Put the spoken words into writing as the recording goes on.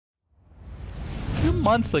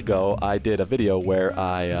months ago, I did a video where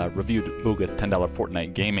I reviewed Bugha's $10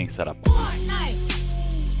 Fortnite gaming setup.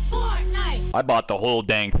 I bought the whole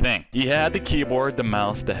dang thing. He had the keyboard, the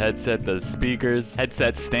mouse, the headset, the speakers,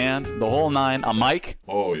 headset stand, the whole nine, a mic.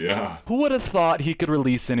 Oh yeah. Who would have thought he could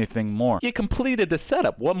release anything more? He completed the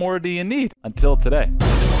setup. What more do you need? Until today.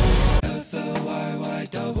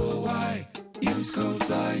 Flyy. Use code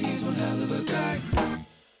Flyy, he's one hell of a guy.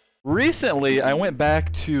 Recently, I went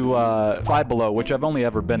back to Flyy Bugha, which I've only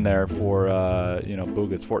ever been there for, you know,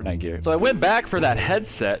 Bugha's Fortnite gear. So I went back for that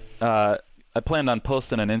headset. I planned on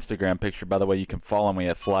posting an Instagram picture. By the way, you can follow me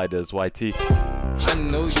at flyytv. I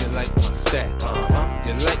know you like my stat.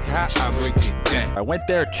 You like how I break it down. I went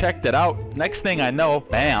there, checked it out. Next thing I know,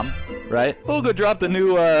 bam, right? Bugha dropped a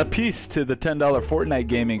new piece to the $10 Fortnite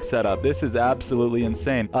gaming setup. This is absolutely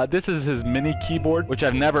insane. This is his mini keyboard, which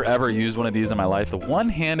I've never ever used one of these in my life. The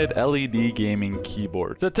one-handed LED gaming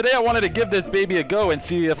keyboard. So today I wanted to give this baby a go and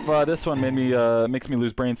see if this one makes me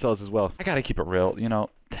lose brain cells as well. I gotta keep it real, you know.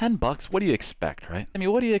 $10, what do you expect, right? I mean,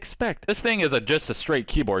 what do you expect? This thing is just a straight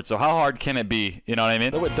keyboard, so how hard can it be? You know what I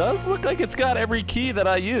mean? Though it does look like it's got every key that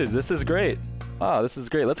I use. This is great. Wow, this is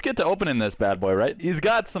great. Let's get to opening this bad boy, right? He's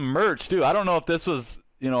got some merch, too. I don't know if this was,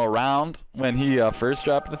 you know, around when he first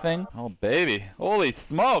dropped the thing. Oh, baby. Holy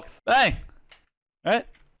smokes. Bang! Right?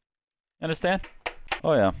 Understand?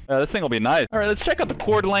 Oh, yeah. This thing will be nice. All right, let's check out the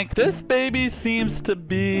cord length. This baby seems to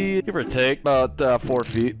be, give or take, about 4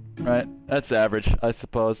 feet. Right, that's average, I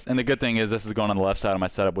suppose. And the good thing is this is going on the left side of my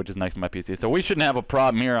setup, which is next to my PC. So we shouldn't have a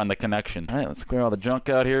problem here on the connection. All right, let's clear all the junk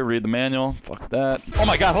out here, read the manual. Fuck that. Oh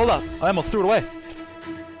my god, hold up. I almost threw it away.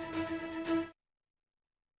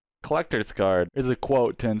 Collector's card. Here's a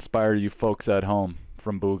quote to inspire you folks at home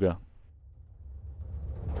from Bugha.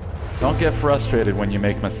 Don't get frustrated when you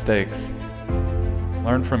make mistakes.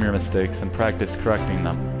 Learn from your mistakes and practice correcting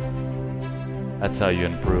them. That's how you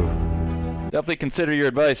improve. Definitely consider your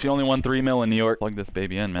advice. You only won 3 mil in New York. Plug this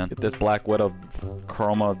baby in, man. Get this Black Widow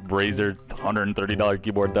Chroma Razer $130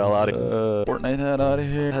 keyboard dial out of here. Fortnite head out of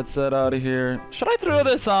here. Headset out of here. Should I throw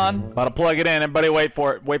this on? About to plug it in. Everybody wait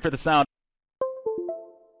for it. Wait for the sound.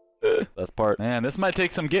 Best part. Man, this might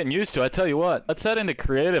take some getting used to. I tell you what. Let's head into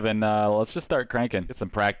creative and let's just start cranking. Get some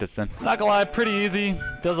practice in. Not gonna lie, pretty easy.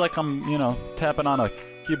 Feels like I'm, you know, tapping on a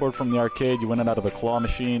keyboard from the arcade. You win it out of a claw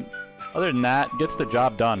machine. Other than that, gets the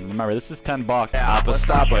job done. Remember, this is $10.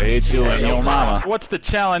 Stop, I hate you and your mama. What's the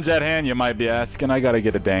challenge at hand, you might be asking? I gotta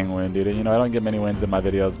get a dang win, dude. You know, I don't get many wins in my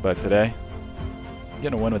videos, but today, I'm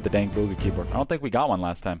getting a win with the dang Bugha keyboard. I don't think we got one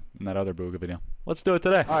last time in that other Bugha video. Let's do it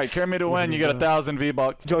today. All right, carry me to win. You get 1,000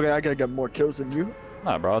 V-Bucks. Joking, I gotta get more kills than you.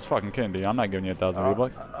 Nah, bro, I was fucking kidding, dude. I'm not giving you 1,000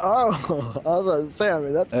 V-Bucks. Oh, I was about to say, I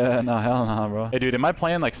mean, that's... No, hell no, bro. Hey, dude, am I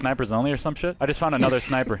playing, like, snipers only or some shit? I just found another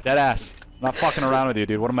sniper. Dead ass. I'm not fucking around with you,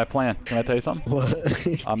 dude. What am I playing? Can I tell you something?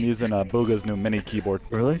 What? I'm using Bugha's new mini keyboard.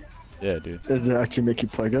 Really? Yeah, dude. Does it actually make you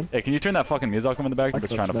play good? Hey, can you turn that fucking music off in the back? I'm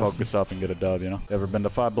just trying to focus up and get a dub, you know? Ever been to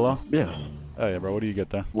Flyy Bugha? Yeah. Oh, yeah, bro. What do you get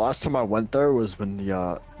there? Last time I went there was when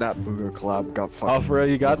the that Bugha collab got fucking... Oh, for real?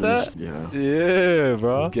 You got that? Yeah. Yeah,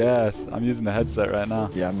 bro. Gas. I'm using the headset right now.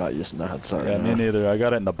 Yeah, I'm not using the headset right now. Yeah, me neither. I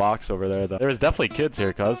got it in the box over there, though. There's definitely kids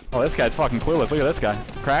here, cuz. Oh, this guy's fucking clueless. Look at this guy.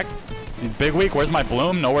 Cracked. He's big weak. Where's my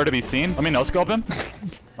bloom? Nowhere to be seen. Let me no-scope him.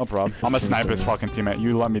 No problem. I'm gonna snipe his fucking teammate.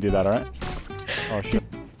 You let me do that, alright? Oh, shit.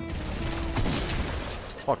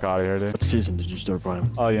 Fuck out of here, dude. What season did you start playing?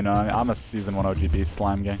 Oh, you know, I'm a Season 1 OGP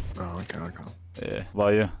slime gang. Oh, okay. Yeah.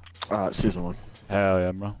 Well, you? Season 1. Hell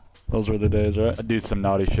yeah, bro. Those were the days, right? I'd do some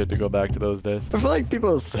naughty shit to go back to those days. I feel like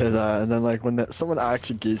people say that, and then like when someone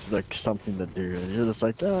actually gives you like something to do, you're just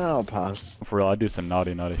like, I'll pass. For real, I do some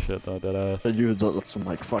naughty shit though, deadass. But you would some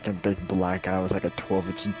like fucking big black guy with like a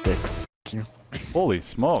 12-inch dick. F you. Holy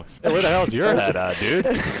smokes. Hey, where the hell's your head at, dude?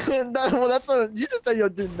 Well, that's what you just said. You'll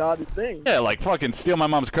do naughty things. Yeah, like fucking steal my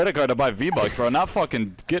mom's credit card to buy V-Bucks, bro. Not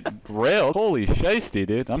fucking get railed. Holy shiesty,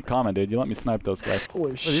 dude. I'm coming, dude. You let me snipe those guys.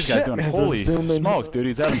 Holy shit. What are these guys doing? Holy smokes, dude.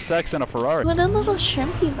 He's having sex in a Ferrari. What a little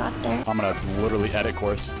shrimp you got there. I'm gonna literally edit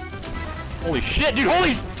course. Holy shit, dude.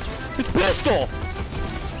 Holy... It's pistol!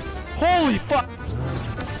 Holy fuck!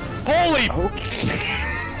 Holy... Okay.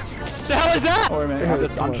 The hell is that? Oh, man.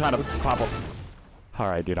 I'm trying to pop up.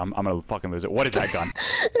 Alright, dude, I'm gonna fucking lose it. What is that gun?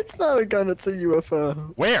 It's not a gun, it's a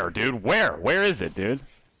UFO. Where, dude? Where? Where is it, dude?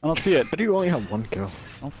 I don't see it. How do you only have 1 kill?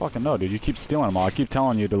 I don't fucking know, dude. You keep stealing them all. I keep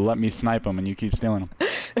telling you to let me snipe them, and you keep stealing them.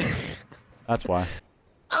 That's why.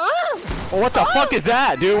 Oh, what the fuck is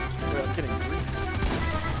that, dude?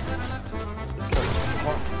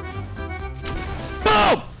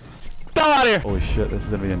 Boom! Get out of here! Holy shit, this is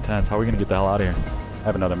gonna be intense. How are we gonna get the hell out of here? I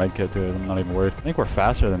have another med kit too. I'm not even worried. I think we're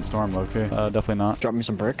faster than Storm, okay? Definitely not. Drop me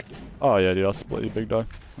some brick. Oh yeah, dude. I'll split you, big dog.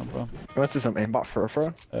 No problem. Let's do some aimbot for.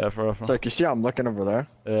 Yeah, for. So like you see, I'm looking over there.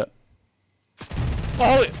 Yeah.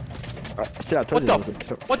 Oh, holy. See, I told What you.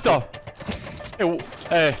 the? What the?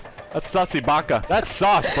 Hey, that's Sussy Baka. That's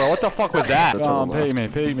sus, bro. What the fuck was that? Pig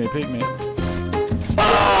me.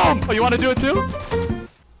 Boom! Oh, you want to do it too?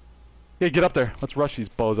 Yeah, get up there. Let's rush these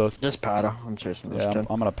bozos. Just paddle. I'm chasing this kid.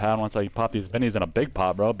 I'm gonna pad once I pop these bennies in a big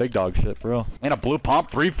pot, bro. Big dog shit, bro. And a blue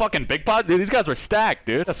pump, 3 fucking big pot? Dude, these guys were stacked,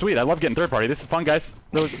 dude. That's sweet. I love getting third party. This is fun, guys.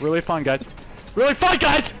 This is really fun, guys. Really fun,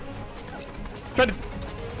 guys! Try to...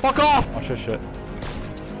 Fuck off! Oh, shit.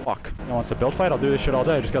 Fuck. You wants to build fight? I'll do this shit all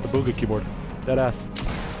day. I just got the Bugha keyboard. Dead ass.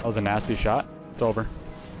 That was a nasty shot. It's over.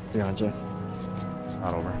 Behind you.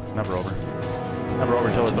 Not over. It's never over. Never over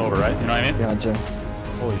until it's over, right? You know what I mean? Behind you.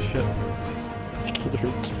 Holy shit.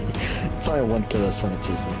 It's only one kill that's funny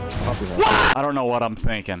chasing. I don't know what I'm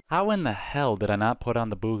thinking. How in the hell did I not put on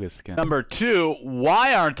the Bugha skin? Number 2,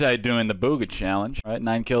 why aren't I doing the Bugha challenge? Right,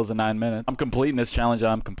 9 kills in 9 minutes. I'm completing this challenge.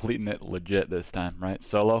 I'm completing it legit this time, right?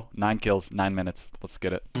 Solo, 9 kills, 9 minutes. Let's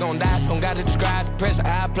get it. Gotta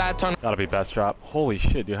be best drop. Holy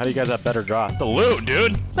shit, dude. How do you guys have better drop? The loot,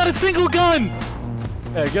 dude. Not a single gun.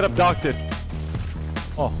 Yeah, get abducted.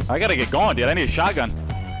 Oh, I gotta get going, dude. I need a shotgun.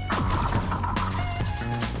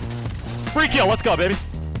 Free kill, let's go, baby.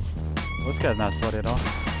 This guy's not sweaty at all.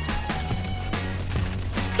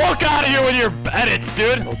 Fuck out of here with your edits,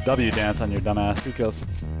 dude! Little W dance on your dumb ass. 2 kills.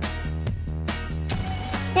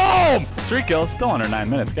 Boom! 3 kills, still under 9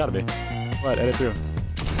 minutes, gotta be. What, edit through.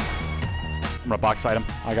 I'm gonna box fight him.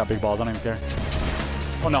 I got big balls, I don't even care.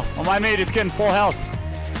 Oh no, oh my mate, he's getting full health.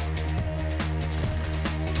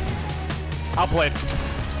 Outplayed.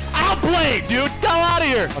 Outplayed, dude! Get out of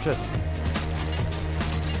here! Watch this.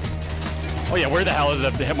 Oh yeah, where the hell is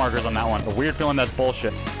the hit markers on that one? A weird feeling that's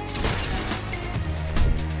bullshit.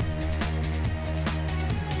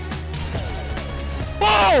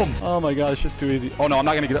 Boom! Oh my god, this shit's too easy. Oh no, I'm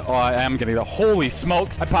not gonna get it. Oh, I am gonna get it. Holy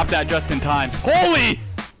smokes! I popped that just in time. Holy!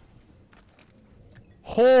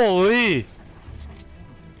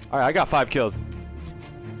 Alright, I got 5 kills.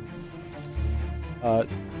 It's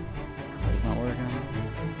not working.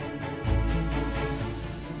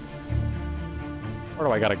 Where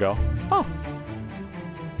do I gotta go? Oh!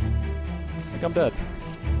 I think I'm dead.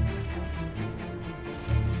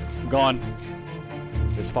 I'm gone.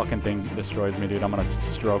 This fucking thing destroys me, dude. I'm gonna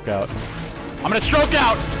stroke out. I'm gonna stroke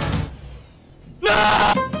out!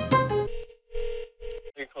 No!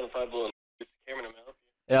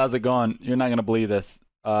 Yeah, how's it going? You're not gonna believe this.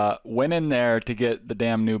 Went in there to get the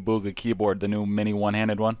damn new Bugha keyboard, the new mini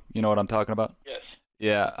one-handed one. You know what I'm talking about? Yes.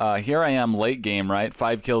 Yeah, here I am late game, right?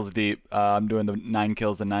 5 kills deep. I'm doing the 9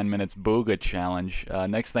 kills in 9 minutes Bugha challenge.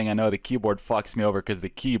 Next thing I know, the keyboard fucks me over because the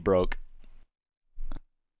key broke.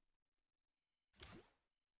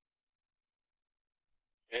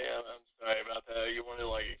 Yeah, I'm sorry about that. You want to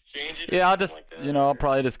like exchange it? Yeah, I'll just, like that, you know, I'll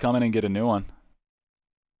probably just come in and get a new one.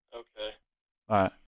 Okay. Alright.